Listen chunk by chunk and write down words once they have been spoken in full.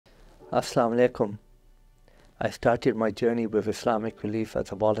Assalamu alaikum. I started my journey with Islamic Relief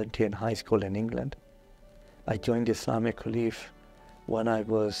as a volunteer in high school in England. I joined Islamic Relief when I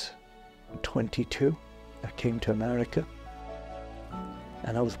was 22. I came to America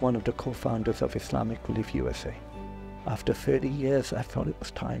and I was one of the co-founders of Islamic Relief USA. After 30 years, I felt it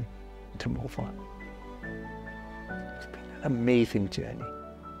was time to move on. It's been an amazing journey.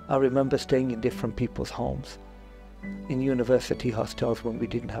 I remember staying in different people's homes, in university hostels when we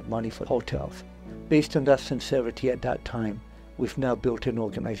didn't have money for hotels. Based on that sincerity at that time, we've now built an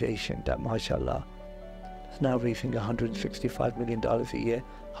organization that, mashallah, is now raising $165 million a year,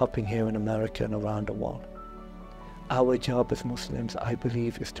 hopping here in America and around the world. Our job as Muslims, I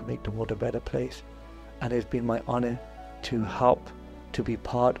believe, is to make the world a better place. And it's been my honor to help to be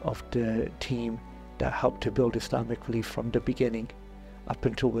part of the team that helped to build Islamic Relief from the beginning up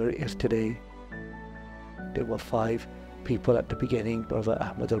until where it is today. There were 5 people at the beginning: Brother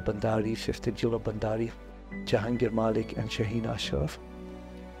Ahmed al-Bandari, Sister Jula Bandari, Jahangir Malik and Shaheen Ashraf.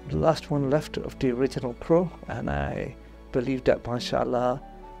 The last one left of the original crew, and I believe that, mashallah,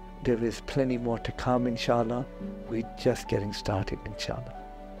 there is plenty more to come, inshallah. We're just getting started, inshallah.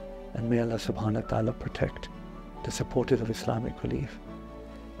 And may Allah subhanahu wa ta'ala protect the supporters of Islamic Relief.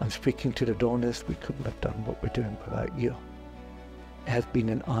 I'm speaking to the donors. We couldn't have done what we're doing without you. It has been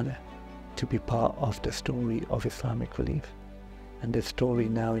an honor to be part of the story of Islamic Relief. And this story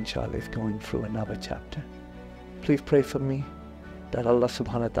now, inshallah, is going through another chapter. Please pray for me that Allah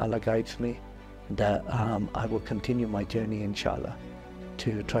subhanahu wa ta'ala guides me, that I will continue my journey, inshallah,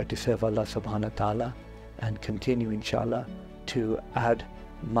 to try to serve Allah subhanahu wa ta'ala and continue, inshallah, to add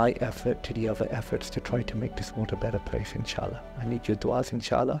my effort to the other efforts to try to make this world a better place, inshallah. I need your du'as,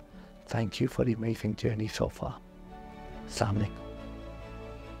 inshallah. Thank you for the amazing journey so far. Assalamu alaikum.